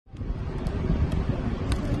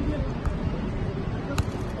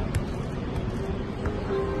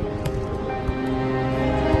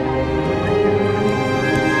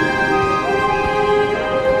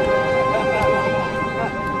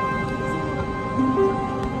We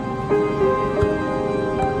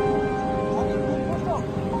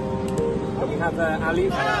have Ali.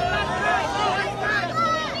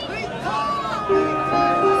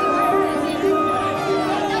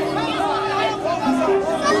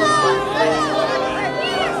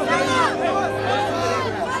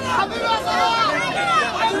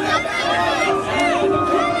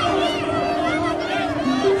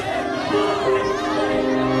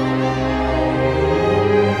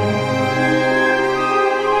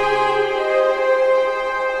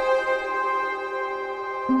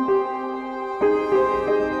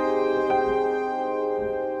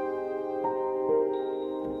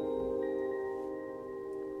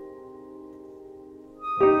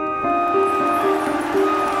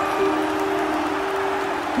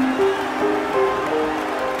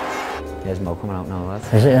 There's Mo coming out now,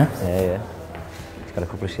 lads. Is it, yeah? Yeah. He's got a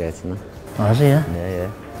couple of shirts in there. Oh, is he, yeah?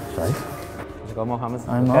 Yeah. Sorry. How's it going, Mohammed?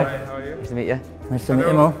 I'm Mo. Hi, how are you? Nice to meet you. Nice to meet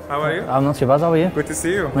you, Mo. How are you? I'm not too bad, how are you? Good to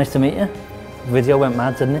see you. Nice to meet you. The video went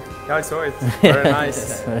mad, didn't it? Yeah, I saw it. Very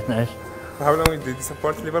nice. Very nice. How long did you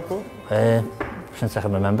support Liverpool? Since I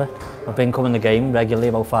can remember. I've been coming to the game regularly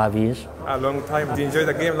about 5 years. A long time. Did you enjoy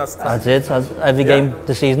the game last time? I did. Every game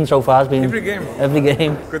this season so far has been... Every game? Every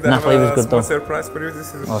game. Good. Napoli was good though. Surprise for you.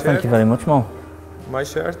 This is oh, thank you very much, Mo. My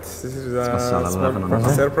shirt. This is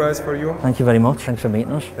a surprise for you. Thank you very much. Thanks for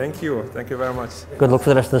meeting us. Thank you. Thank you very much. Good luck for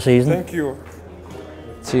the rest of the season. Thank you.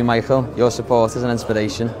 To you, Michael, your support is an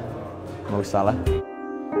inspiration. Mo Salah.